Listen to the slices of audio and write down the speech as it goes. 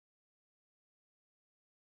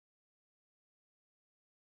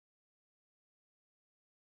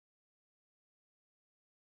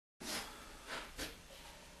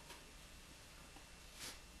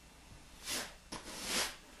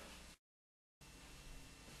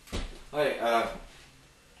Hi,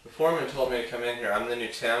 the foreman told me to come in here. I'm the new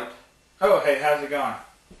temp. Oh, hey, how's it going?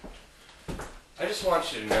 I just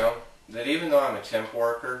want you to know that even though I'm a temp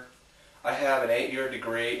worker, I have an 8-year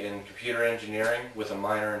degree in computer engineering with a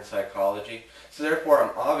minor in psychology, so therefore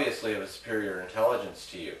I'm obviously of a superior intelligence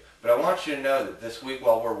to you. But I want you to know that this week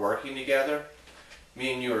while we're working together,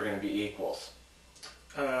 me and you are going to be equals.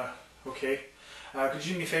 Okay. Could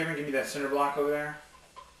you do me a favor and give me that cinder block over there?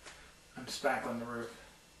 I'm spackling the roof.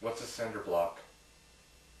 What's a cinder block?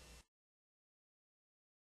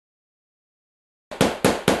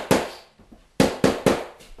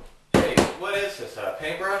 Hey, what is this, a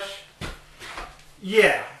paintbrush?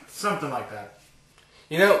 Yeah, something like that.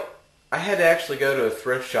 You know, I had to actually go to a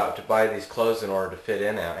thrift shop to buy these clothes in order to fit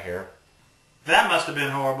in out here. That must have been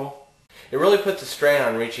horrible. It really puts a strain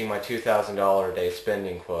on reaching my $2,000 a day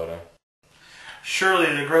spending quota.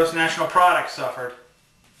 Surely the gross national product suffered.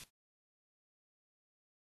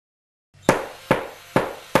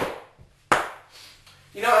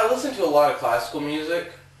 You know, I listen to a lot of classical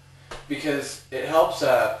music because it helps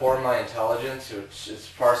form my intelligence, which is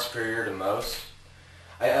far superior to most.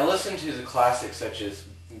 I listen to the classics such as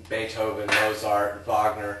Beethoven, Mozart,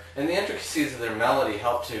 Wagner, and the intricacies of their melody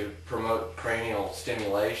help to promote cranial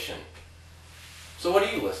stimulation. So what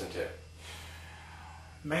do you listen to?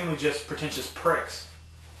 Mainly just pretentious pricks.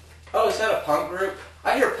 Oh, is that a punk group?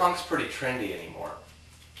 I hear punk's pretty trendy anymore.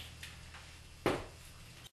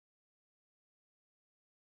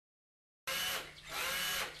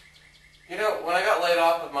 You know, when I got laid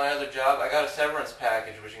off of my other job, I got a severance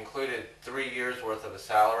package which included 3 years worth of a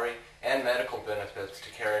salary and medical benefits to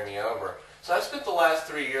carry me over. So I spent the last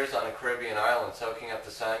 3 years on a Caribbean island soaking up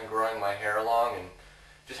the sun, growing my hair long, and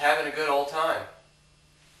just having a good old time.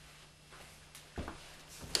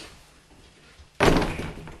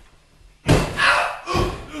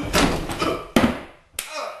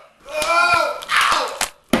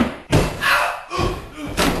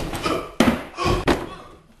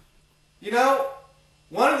 You know,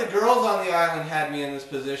 one of the girls on the island had me in this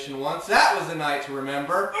position once. That was a night to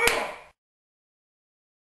remember.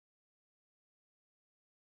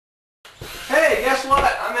 Hey, guess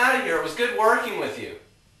what? I'm out of here. It was good working with you.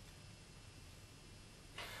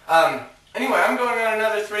 Anyway, I'm going on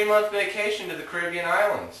another 3-month vacation to the Caribbean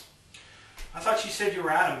islands. I thought you said you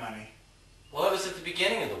were out of money. Well, it was at the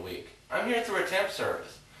beginning of the week. I'm here through a temp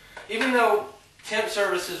service. Even though temp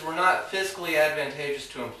services were not fiscally advantageous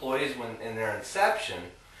to employees in their inception,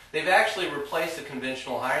 they've actually replaced the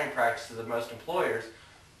conventional hiring practices of most employers.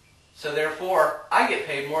 So therefore, I get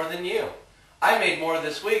paid more than you. I made more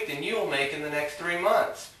this week than you will make in the next 3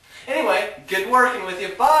 months. Anyway, good working with you.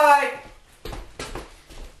 Bye!